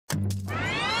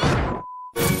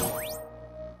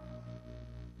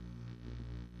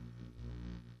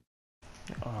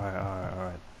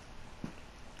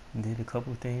a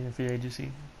couple of things in free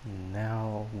agency.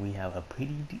 Now we have a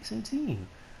pretty decent team.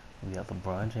 We got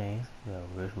LeBron James, we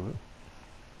have Westbrook,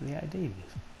 we got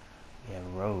Davis, we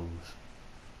have Rose.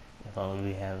 As long as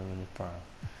we have him in his prime.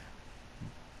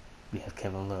 We have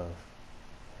Kevin Love.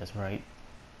 That's right.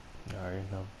 You already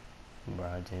know.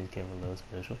 LeBron James, Kevin Love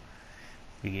special.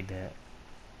 We get that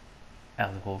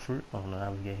Alec Horford. I don't know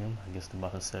how we get him. I guess the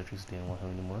Boston Celtics didn't want him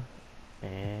anymore.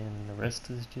 And the rest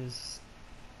is just,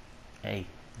 hey,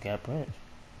 we got Prince.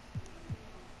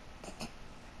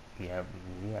 We got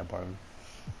Barton.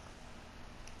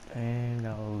 And we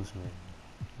got Osman.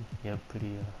 Yep,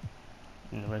 pretty,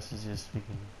 and the rest is just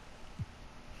freaking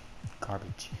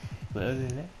garbage. But other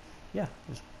than that, yeah,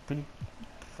 it's pretty.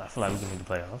 I feel like we can make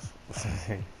the playoffs.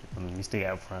 I mean, we still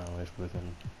got Prime Westbrook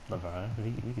and LeBron.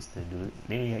 We can still do it.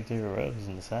 Then we got Jerry Rose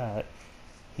on the side.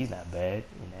 He's not bad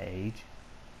in that age.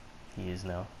 He is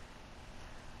now.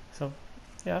 So,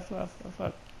 yeah, I feel like we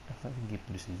can get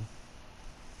through the season.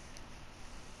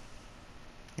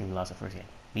 We lost the first game.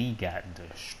 We got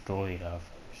destroyed our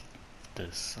first.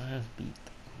 The Suns beat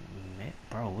the Net.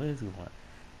 Bro, what is going on?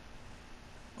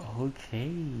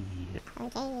 Okay. I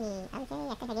think I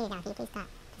did it now. Can you please stop?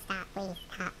 Stop, please,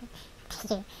 stop.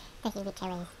 Thank you, Victor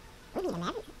Reyes. We beat the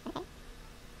Mavericks? Okay.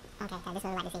 Okay, so this is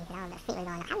what I like to see, because all the shit was going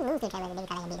on. I would lose to Victor Reyes if they beat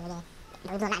them again.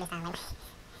 But we're doing that this time, like,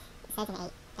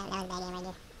 13-8. That was a bad game right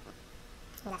there.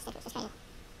 We lost 6 to Australia.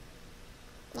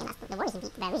 Yeah, lost the Warriors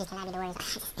beat, bro. We just cannot beat the Warriors.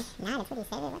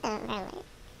 9-27, what the, bro,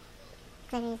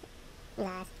 Clippers, we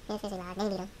lost. Memphis, we lost. They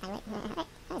beat them. Like, what?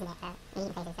 What was that, bro? We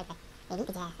beat the Pacers, okay. They beat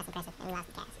the Jazz, that's impressive, and we lost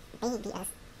the Cavs. They beat us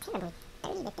terribly,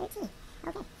 30-13.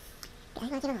 Okay. I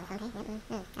want to give them okay.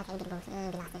 Okay, we beat the Bulls. We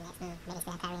lost the Nets. Maybe they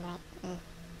still have Kyrie in the right.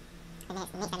 The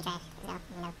Nets gotta be trash. So,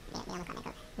 you know, yeah, they almost got that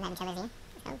go. We got Travis here.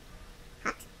 So,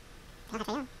 Hawks. They got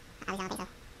Trae Young. Obviously, I don't think so.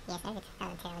 Yes, that was a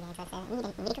terrible game. So, we need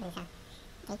to cover this time.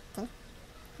 Okay,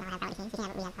 Kings. We don't have Robert Kings. We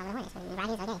have problem with Hornets. The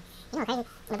Rockets, okay. You know what's crazy?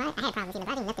 LeBron, I had problems.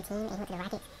 LeBron left the team and he went to the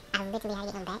Rockets. I literally had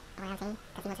to get him back around team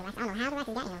because he went to the Rockets. I don't know how the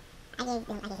Rockets got him. I gave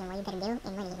him what you better do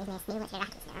and money. This man still went to the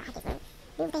Rockets. The Rockets, bro.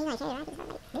 People think he like carry the Rockets.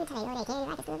 Like, dude, tell you they carry the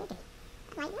Rockets to a victory.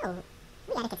 I'm like, no.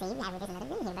 We gotta continue. We gotta there's another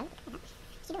ring here, bro. What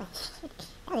you doing?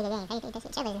 That was a good game. Hey, that shit.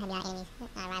 Trailblazers have our enemies.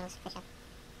 Rivals, for sure.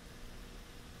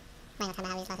 Might not talk about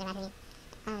how we just lost the rivalry.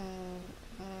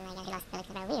 I guess we lost the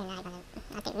Celtics, bro. We're not gonna,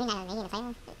 I think we're not gonna make it in the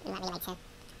playoffs. We might be like 10.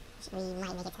 We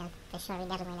might make it 10. For sure, we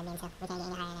definitely might end up being 10. We can't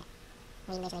get any higher than that.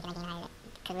 We literally cannot get any higher than that.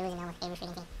 Because we're losing over every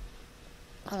freaking team.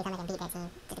 And we come back and beat that team.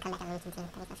 Just to come back and lose to the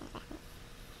team. That makes no sense, bro.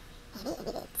 We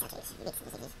did Celtics. We did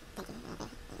Celtics. Thank you.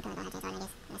 Okay. We don't have chance on, I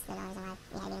guess. That's the only reason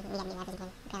why we gotta beat Raptors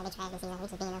again. We kinda trash this season. We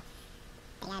just beating them.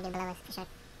 They gotta do below us, for sure.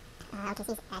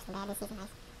 OKC's actually bad this season, nice.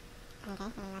 Okay,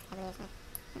 and we lost Cavaliers, man.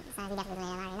 Suns, we definitely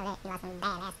losing a lot. I know that. We lost them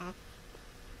bad last time.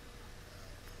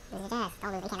 Lose the Jazz.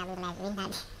 Don't lose. We cannot lose the Magic. We're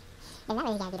not. There's not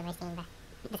really gotta be the worst team, bro.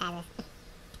 Besides us.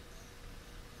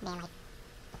 Damn, like,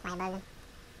 why buzz them?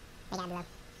 They got below.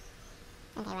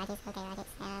 Okay, Rockets. We beat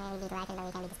the Rockets, but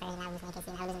we can't beat the Spurs. Now we're losing AKC.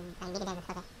 Now we're losing, beat the Denver.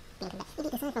 Okay. We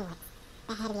beat the Suns from what?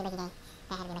 That had to be a lucky game.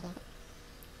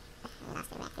 We lost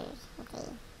the Raptors. Okay.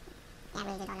 Yeah, I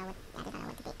really just don't know what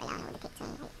to pick, but y'all know what to pick, so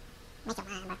like, make your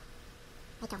mind, bro.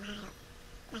 Make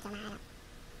your mind up.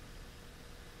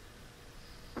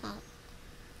 Okay.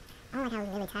 I don't like how we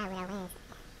really tired with our wins.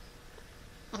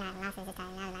 And our losses this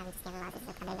time. Now we just give the losses.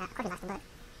 Of course we lost the Bucks.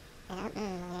 The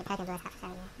Pelicans was hot for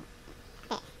some reason.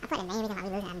 I put the main reason why we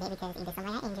lose out there because either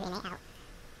somebody got injured and they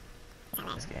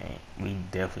out. This game, we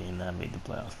definitely not made the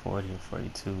playoffs.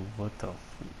 40-42. What the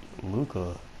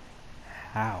Luka?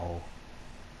 How?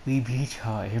 We beat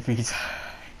y'all every time.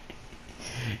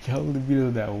 Y'all only beat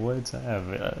us that one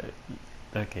time.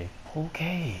 Okay.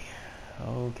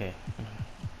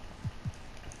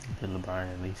 Did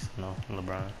LeBron at least? No.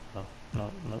 LeBron.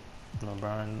 No.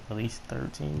 LeBron at least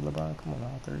 13. LeBron, come on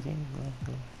now, 13.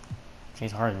 No.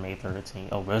 James Harden made 13.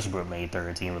 Oh, Westbrook made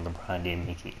 13, but LeBron didn't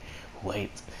make it.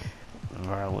 Wait.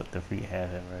 LeBron, what the freak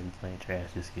happened, bro? You playing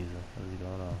trash this season. What's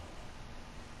going on?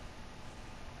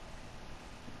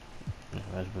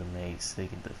 Westbrook made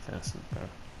second defensive, bro.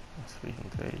 That's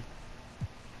freaking crazy.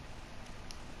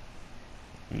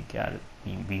 You got it.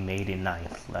 We made it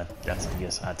 9th. That's, I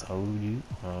guess I told you.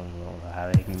 I don't know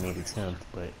how the heck we made it 10th,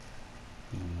 but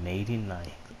we made it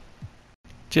 9th.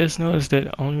 Just noticed that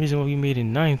the only reason why we made it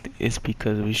 9th is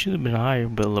because we should have been higher,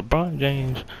 but LeBron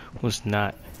James was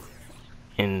not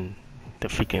in the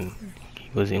freaking. He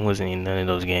wasn't in none of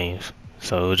those games.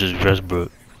 So it was just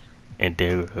Westbrook and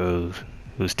Derrick Rose,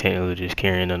 who was technically just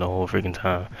carrying them the whole freaking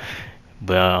time.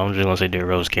 But I'm just gonna say Derrick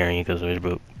Rose carrying because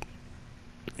Westbrook,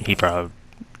 he probably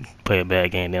played a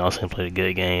bad game, then also played a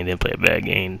good game, then played a bad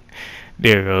game.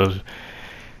 Derrick Rose.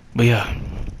 But yeah,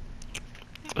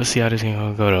 Let's see how this game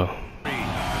gonna go though.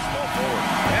 Small forward.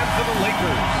 And for the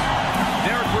Lakers,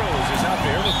 Derrick Rose is out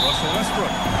there with Russell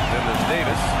Westbrook. Then there's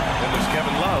Davis. Then there's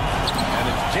Kevin Love. And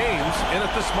it's James in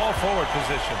at the small forward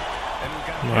position.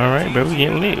 All right, bro, we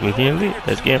getting lit. We getting lit.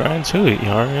 Let's get right into it. You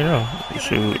already know.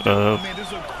 Shoot,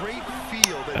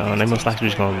 they most likely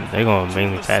just gonna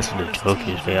mainly pass it to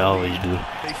Jokic. They always do.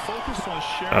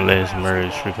 Unless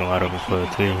Murray's freaking wide open for a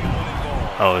three.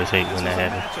 I always hate when that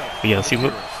happens. But yeah, see,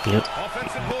 look. Yep.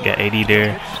 Got AD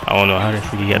there. I don't know how the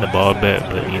freak he got the ball back,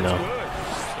 but you know,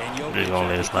 just gonna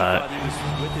let it slide.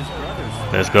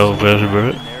 Let's go,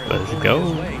 Westbrook. Let's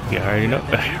go. You already know.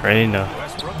 Already know.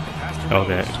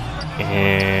 Okay.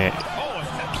 And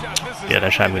yeah,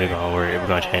 that shot meter gonna work. We're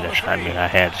gonna change that shot meter. I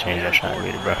had to change that shot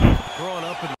meter, bro.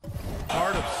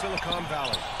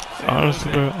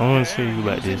 Honestly, bro, I want to tell you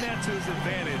about this.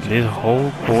 This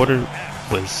whole quarter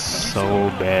was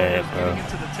so bad, bro.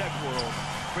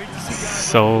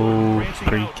 So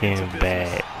freaking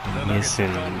bad.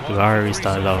 Missing. We already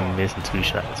started off missing 2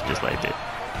 shots just like that.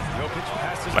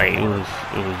 Like it was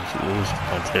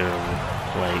terrible.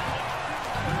 Like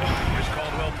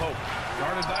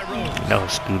that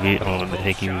was stupid. I don't know what the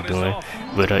heck he was doing.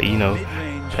 But you know,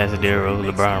 pass it there,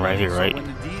 LeBron right here, right?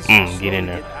 Get in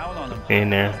there.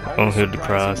 In there, don't hit the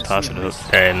cross, toss it up.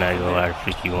 That not go out of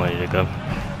freak you wanted to go.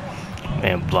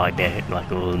 Man, block that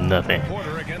like it was nothing.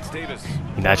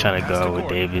 You're not trying to guard with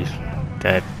Davis.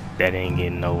 That ain't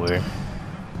getting nowhere.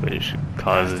 But it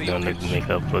causes them to make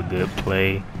up a good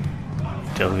play.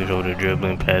 Jokic over the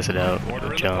dribbling, pass it out,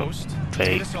 jump,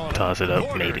 fake, toss it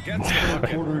up, made it.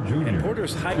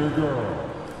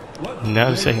 Now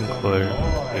the second quarter,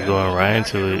 we're going right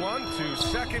into it.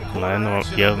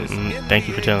 Thank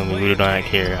you for telling me. We don't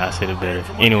care. I said it better.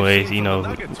 Anyways, you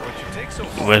know,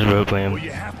 Westbrook playing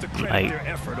like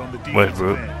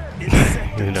Westbrook.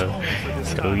 You know,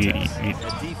 so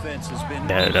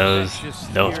that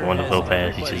was a wonderful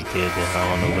pass. He just did that. I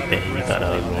don't know what the heck he thought I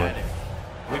was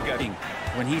doing.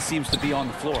 When he seems to be on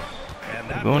the floor.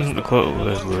 Going to the court with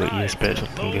Westbrook, you expect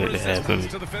something good to happen.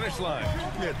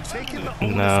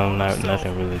 No,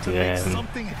 nothing really good happened.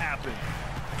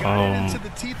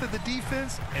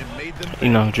 You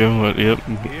know, Jim, yep.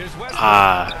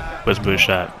 Westbrook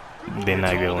shot did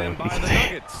not go in.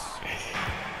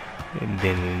 It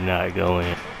did not go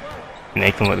in. And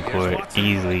they come up the court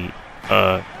easily,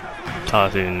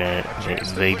 toss it in there.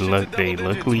 They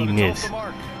luckily miss.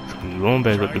 So we going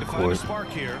back up the court.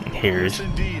 Harris,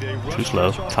 too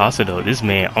slow. Toss it up. This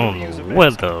man, I don't know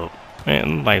what the. Man,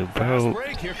 I'm like, bro,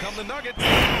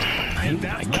 you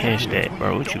gotta catch that,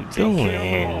 bro. What you doing?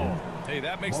 Hey,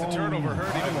 that makes the turnover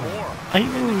hurt even more. Like,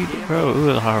 bro, it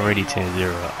was already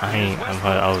 10-0.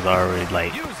 I was already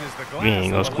like, we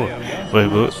ain't gonna score.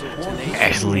 But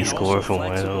actually score for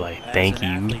one. I'm like, thank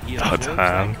you. About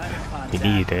time. You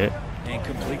need that.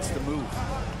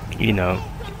 You know.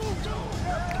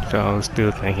 So I was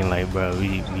still thinking like, bro,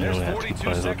 we only have 2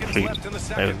 points up the field.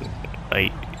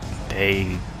 Like,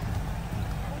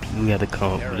 we got to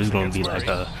come. This is gonna be like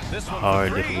a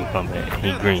hard, difficult comeback.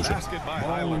 He greens it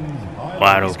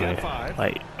wide open.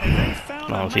 Like I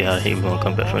don't see how he was gonna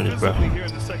come back from this, bro.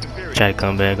 Try to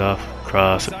come back off,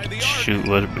 cross, shoot.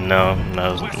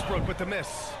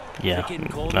 Yeah.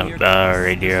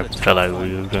 Right there, I felt like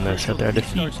we were gonna accept our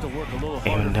defeat,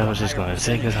 and that was just gonna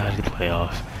take us out of the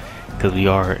playoffs because we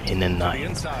are in the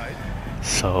 9th.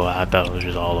 So I thought it was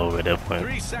just all over at that point.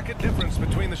 3-second difference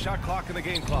between the shot clock and the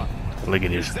game clock. Look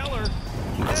at this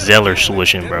Zeller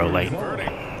swishing, bro. Like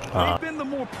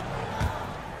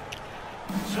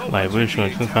we're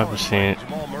showing 25%.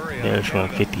 They're showing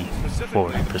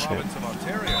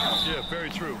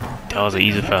 54%. That was an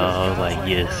easy foul. I was like,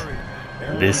 yes,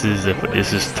 this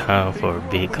is time for a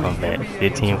big comeback.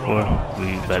 15-4.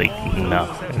 We gotta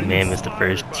Man missed the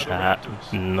first shot.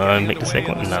 None make the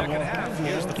second one. No.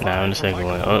 Now in the second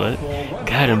one. Oh,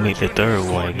 gotta make the third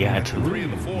one. Got to.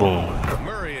 Boom.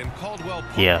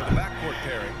 Yeah.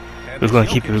 We're gonna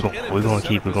keep it going. We're gonna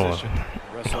keep it going.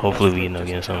 Hopefully we end up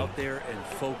getting something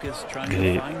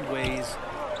good.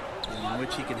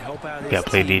 Gotta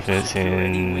play defense,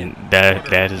 and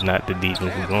that is not the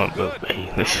defense we're going. But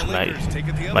hey, let's like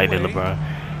that, LeBron.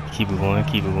 Keep it going.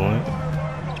 Keep it going.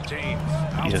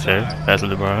 Yes, sir. Pass to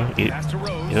LeBron.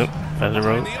 Yep. Pass the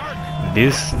road.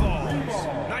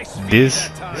 This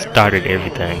started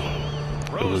everything.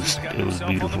 It was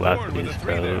beautiful after this,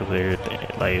 bro. It was everything.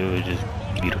 Like it was just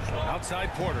beautiful.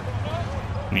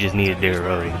 We just needed Derrick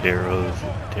Rose. Derrick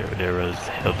Rose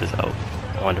helped us out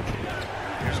wonderfully.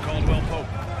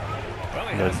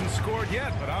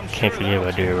 Can't forget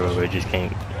about Derrick Rose. I just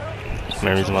can't.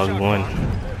 Remember why we won.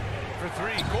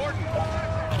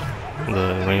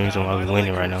 The reason why we're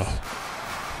winning right now.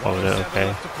 Oh, that, okay.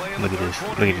 Look at this.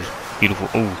 Look at this. Beautiful.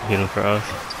 Ooh, hit him for us.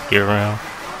 Get around.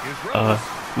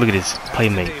 Look at this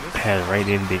playmate pass right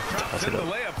in there. Toss it up.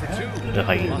 Just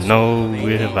like, no,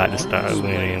 we're about to start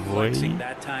winning, boy.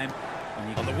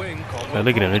 Now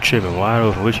look at him, they're tripping wide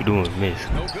open. What you doing? Miss.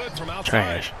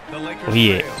 Trash. Where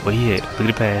he at? Where he at? Look at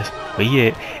the pass. Where he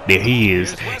at? There he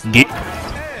is. Get.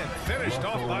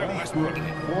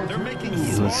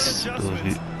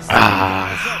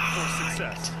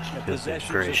 That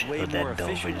great with that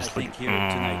dome, but just look.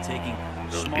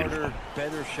 Those beautiful.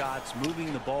 Better shots,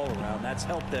 moving the ball around. That's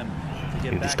helped them to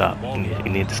get back. Stop. You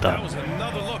need to stop. That was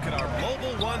another look at our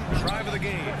mobile one drive of the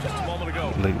game just a moment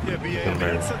ago. Look at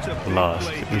him, lost.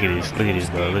 Look at this. Look at this,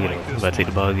 bro. Look at him. He's about to take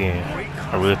the ball again.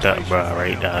 I really thought, bro,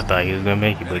 right now, I thought he was gonna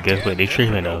make it, but guess what? They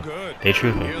tripping though. They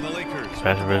tripping.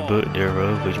 Pass the Westbrook, there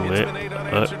Rose, which wet.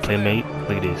 Playmate.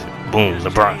 Look at this. Boom,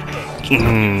 LeBron.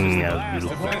 That was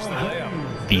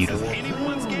beautiful. Beautiful.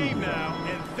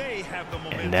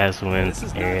 And that's when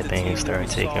everything started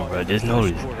taking, bro. Just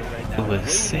notice, it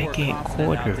was second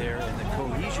quarter.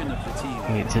 I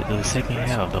mean, it was second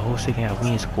half. The whole second half, we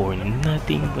ain't scoring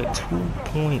nothing but 2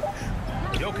 points.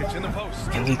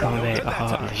 And we come back,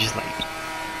 just like,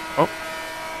 oh.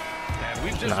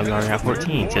 Now we already have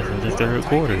 14 just in the third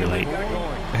quarter. Like,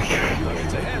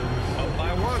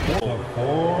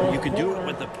 you can do it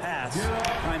with the pass.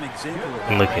 Prime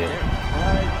example. Look at him.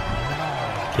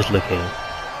 Just look at him.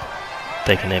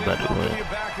 Thinking they about to win.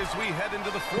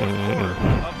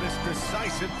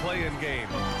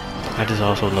 I just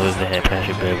also noticed they had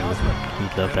Patrick Beverly. He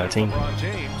left our team.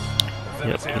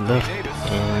 Yep, he left.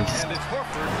 And just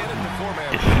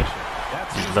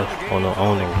left. I don't know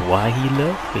why he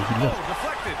left, but he left.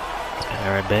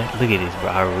 Alright, back. Look at this, bro.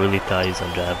 I really thought he was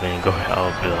gonna drive in and go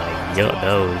out, but like, yo,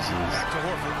 that was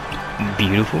just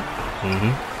beautiful.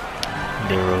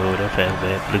 They rolled that fast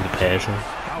back. Look at the passing.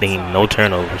 They ain't no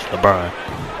turnovers. LeBron.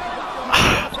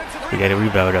 We got a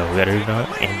rebound though. We got a rebound.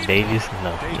 And Davis,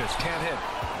 no.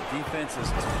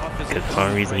 Because for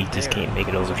some reason he just can't make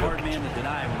it over Joker.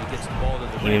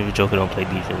 Even if Joker don't play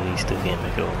defense, he still can't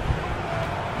make it over.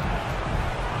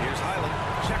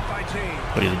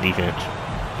 What is the defense?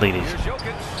 Look at this.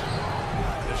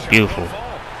 Beautiful.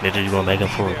 They're just going back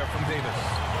and forth.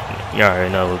 You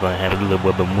already know we're going to have a little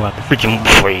boy but move out the freaking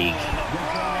way.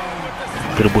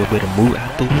 Little boy better move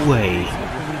out the way.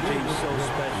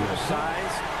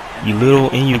 You little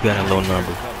and you got a low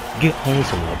number. Get home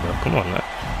somewhere, bro. Come on now.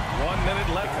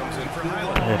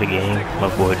 Play the game. My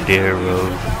boy Derrick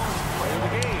Rose.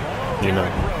 You know,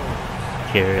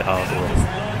 carry it all the way.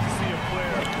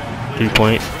 3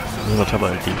 points. We're gonna talk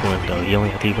about the 3 points though. He only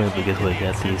had 3 points, but guess what? He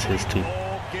got 3 assists too.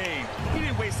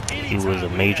 He was a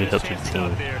major help to the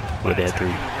team with that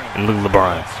 3. And look at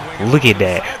LeBron. Look at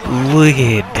that. Look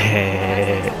at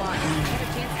that.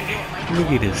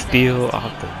 Look at the steal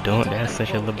off the dunk. That's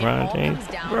such a LeBron thing,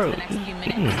 bro.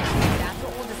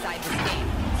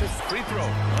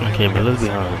 Okay, but let's be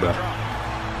honest, bro.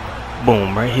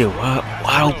 Boom, right here,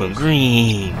 wide open,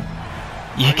 green.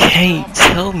 You can't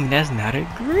tell me that's not a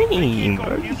green,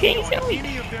 bro. You can't tell me.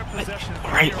 Like,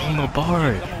 right on the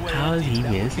bar. How is he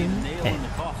missing that?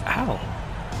 How?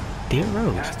 Derrick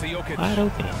Rose, wide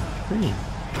open, green.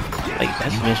 Like,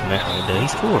 that's mismatch right there. He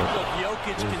scored.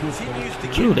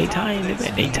 True, they tied it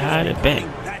back. They tied it back.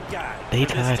 They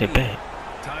tied it back.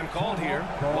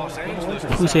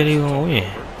 Who said they gonna win?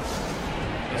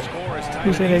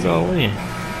 Who said they gonna win?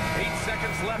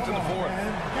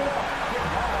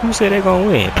 Who said they gonna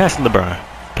win? Pass it LeBron.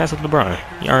 Pass it LeBron.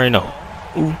 You already know.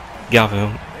 Ooh, get off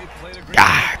him.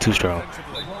 Ah, too strong.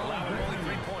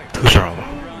 Too strong.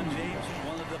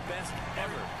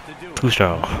 Too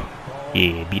strong.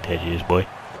 Yeah, beat that jizz, boy.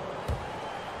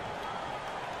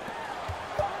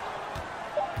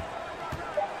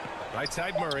 Right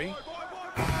side Murray.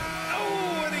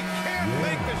 Oh, and he can't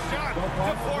make the shot to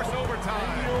force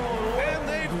overtime. And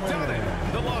they've done it.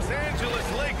 The Los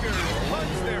Angeles Lakers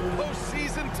punch their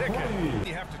postseason ticket.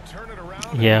 You have to turn it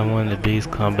around. Yeah, one of the biggest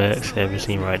comebacks ever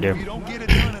seen right there.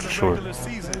 For sure.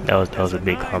 That was a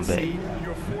big comeback.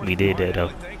 We did that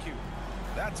though.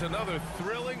 That's another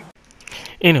thrilling.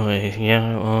 Anyway,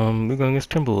 yeah, we're going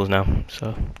against Timberwolves now,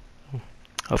 so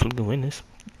hopefully we can win this.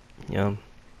 Yeah,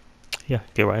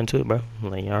 get right into it, bro.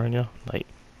 Like, you already know, like,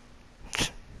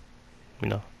 you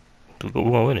know, we're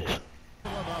gonna win this.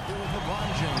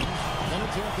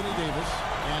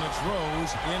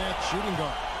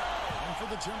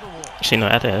 So, you know,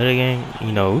 after the other game,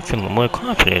 you know, we're feeling more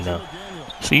confident now.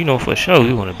 So, you know, for sure,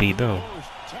 we want to beat them.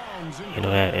 You know,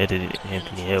 that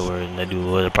Anthony Edwards and that dude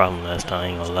was a problem last time, I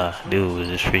ain't gonna lie. Dude was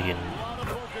just freaking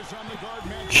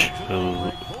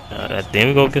Didn't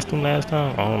we go against them last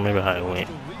time? I don't remember how it went.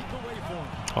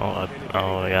 Yeah,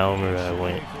 I don't remember how it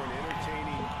went.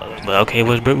 But okay,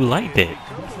 Westbrook, we like that.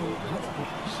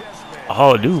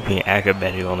 Oh, dude, being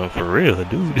acrobatic on him for real,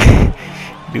 dude.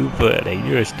 Dude, put that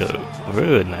Euro stuff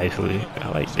real nicely. I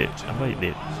like that. I like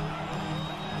that.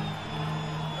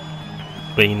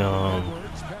 But you know,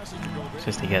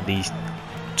 since they got these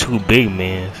two big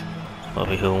men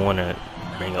over here want to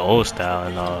bring an old style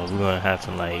and all, we're gonna have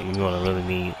to like, we're gonna really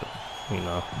need, you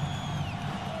know,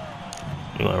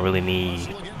 we're gonna really need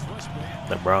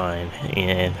LeBron,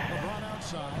 and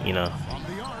you know,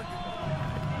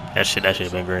 that should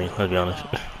have been green. Let's be honest,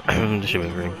 that should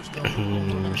have been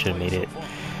green. Should have made it.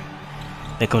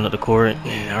 They coming up the court.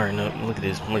 I already know. Look at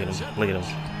this. Look at him. Look at him.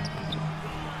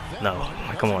 No,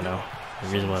 come on now. The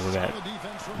reason why we got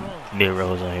Derrick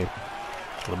Rose on here.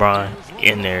 LeBron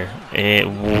in there.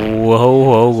 And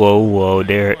whoa.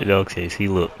 There. Okay, see,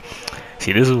 look.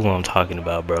 See, this is what I'm talking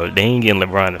about, bro. They ain't getting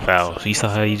LeBron the foul. So you saw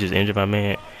how he just injured my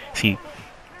man? See,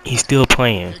 he's still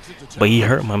playing, but he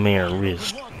hurt my man's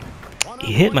wrist.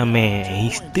 He hit my man, and he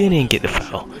still didn't get the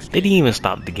foul. They didn't even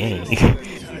stop the game.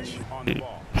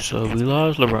 So we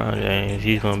lost LeBron James.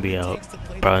 He's gonna be out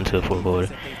probably until the fourth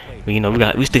quarter. But you know,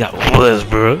 we still got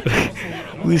Westbrook.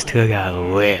 We still got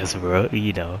Westbrook.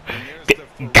 You know,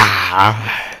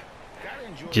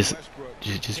 just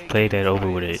play that over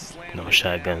with it. You know,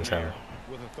 shotgun sound.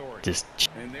 Just.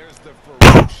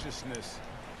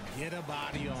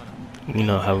 You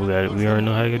know how we got it. We already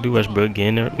know how to do Westbrook. Get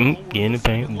in there, get in the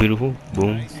paint, beautiful,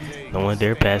 boom. No one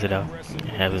there, pass it out. It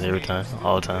happens every time,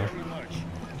 all the time.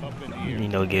 You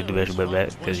know, get the Westbrook back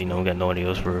because you know we got nobody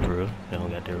else for real. They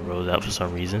don't got their Rose out for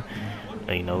some reason.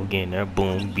 And, you know, get in there,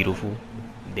 boom, beautiful.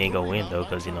 They ain't go in though,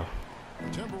 because you know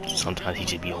sometimes he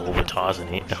just be over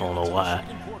tossing it. I don't know why.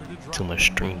 Too much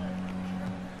strength.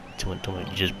 Too much.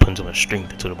 You just putting too much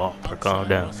strength into the ball. Calm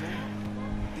down.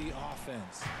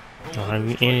 Alright,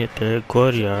 we in it, third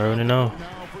quarter, you already know.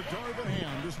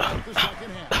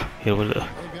 Hit with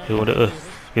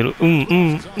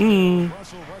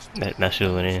That shit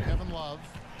went in.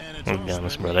 Let's be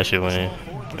honest, bro, that shit went in.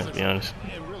 Let's be honest.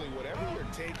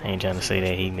 I ain't trying to say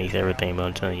that he makes everything, but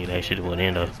I'm telling you that shit went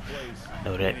in though. I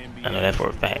know that for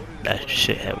a fact. That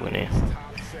shit had went in.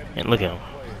 And look at him.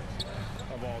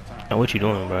 Now what you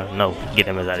doing, bro? No, get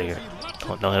that mess out of here.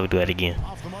 Don't ever do that again.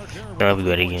 Don't ever do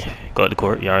that again. Go out the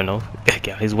court, you already know. Get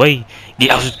out his way.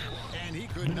 Get out.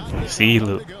 See,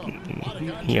 look.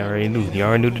 He already knew. He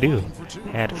already knew the deal.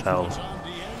 Had to foul.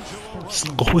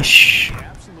 Squish.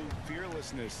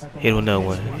 Hit with no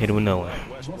one. Hit with no one.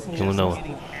 Hit with no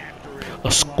one. A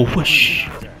squish.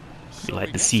 We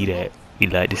like to see that. We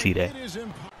like to see that.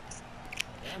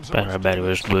 Batter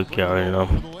Westbrook, you already know.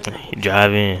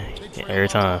 Drive in. Every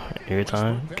time,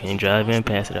 can you drive in,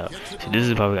 pass it out. So this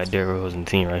is why we got Derrick Rose in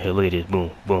the team right here. Look at this,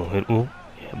 boom, boom, hit, ooh,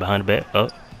 yeah, behind the back,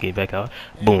 up, get back out,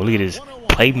 boom. Look at this,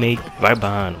 play make right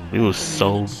behind him. It was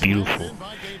so beautiful,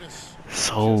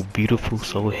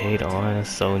 so head on,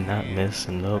 so not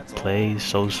messing up plays,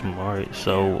 so smart,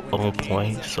 so on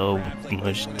point, so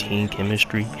much team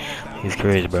chemistry. He's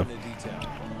crazy, bro.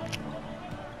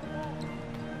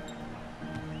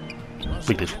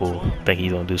 Look at this fool. Think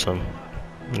he's gonna do something.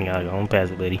 You gotta go on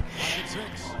past it, buddy.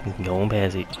 Go on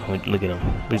past it. Look at him.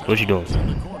 What you doing?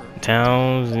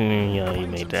 Towns, yeah, you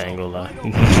made that, I ain't gonna lie.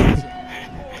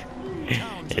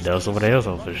 Yeah, that was somebody else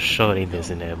on for sure. They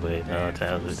missing that, but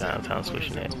Towns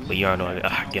switching that. But you already know,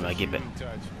 I get back.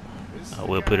 I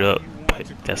will put it up, but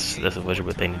that's a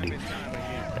vegetable thing to do.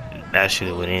 That should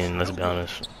have went in, let's be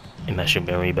honest. And that should have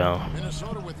been a rebound.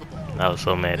 I was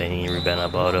so mad that he didn't rebound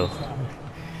that ball though.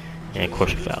 And of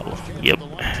course, a foul. Yep.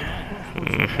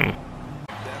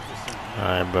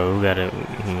 Alright, bro, we gotta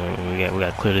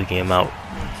clear this game out.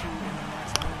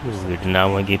 We do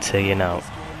not want to get taken out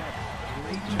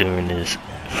during this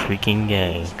freaking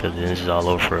game, because then this is all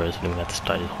over for us. And we got to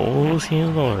start this whole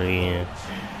season over again.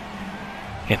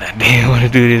 And I didn't want to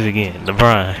do this again.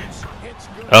 LeBron.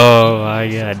 Oh my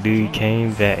God, dude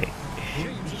came back.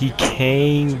 He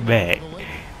came back.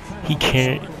 He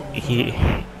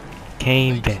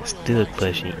came back still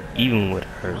clutching, even with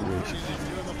her wrist.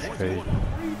 It's crazy.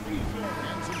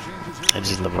 That's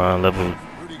just LeBron level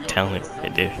talent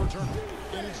right there.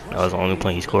 That was the only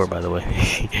point he scored, by the way.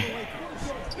 He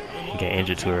got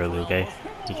injured too early, okay?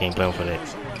 He can't blame him for that.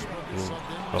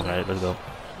 Alright, let's go.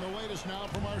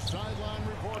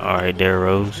 Alright, Derrick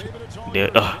Rose.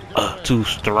 Too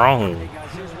strong.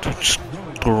 Too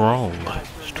strong.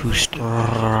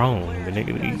 The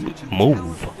nigga,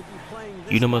 move.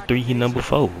 You number 3, he number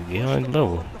 4. Yeah,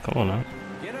 level. Come on now.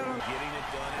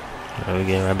 Now we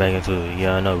getting right back into it.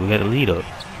 Yeah, I know we got the lead up.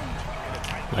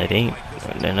 Like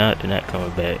they're not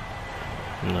coming back.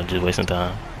 You know, just wasting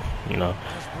time. You know,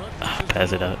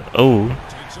 pass it out. Oh,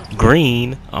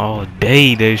 green all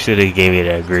day. They should have gave me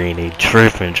that green. They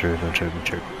tripping.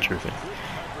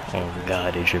 Oh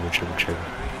God, they tripping. Look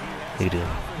at this.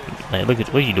 Like, look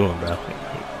at what you doing, bro.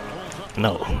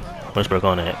 No, Westbrook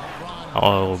on that.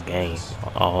 All game,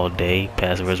 all day.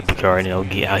 Pass the Westbrook, you know,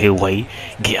 get out his way.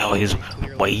 Get out his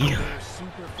way.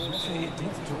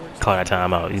 Call that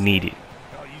timeout. You need it.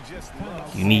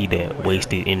 You need that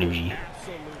wasted energy.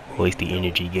 Wasted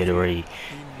energy, Gatorade.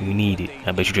 You need it.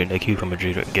 I bet you drink that cucumber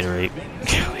Gatorade.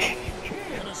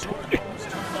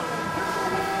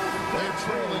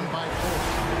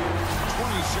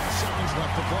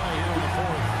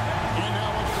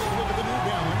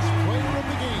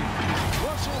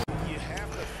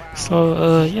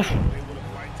 So yeah,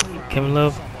 Kevin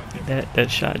Love, that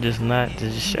shot just not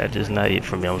it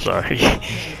for me. I'm sorry.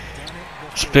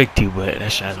 Expect you, but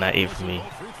that shot's not it for me.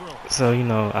 So you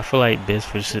know, I feel like this.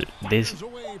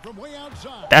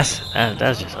 That's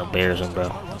just embarrassing, bro.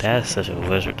 That's such a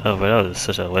Westbrook. Oh, that was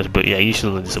such a Westbrook. Yeah, you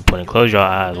should look disappointed. Close your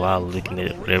eyes while looking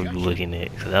at whatever you're looking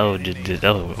at. Cause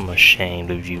I'm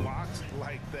ashamed of you.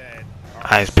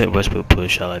 I expect Westbrook to put a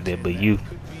shot like that, but you.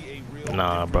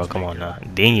 Nah, bro, come on now.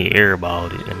 Then you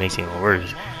airballed it. It makes it even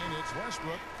worse.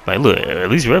 Like, look, at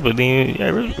least Westbrook didn't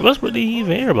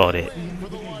even airball that.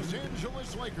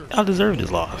 Y'all deserve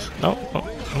this loss. No,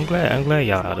 I'm glad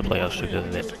y'all out of the playoffs because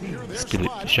of that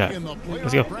stupid shot.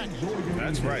 Let's go.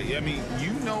 That's right. I mean,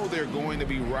 you know they're going to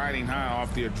be riding high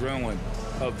off the adrenaline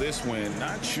of this win.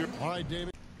 Not sure. All right,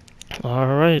 David. All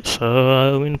right,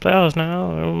 so we're in the playoffs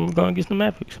now, and we're gonna get some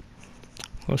epics.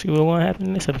 We'll see what's gonna happen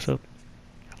in this episode.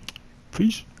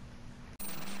 Peace.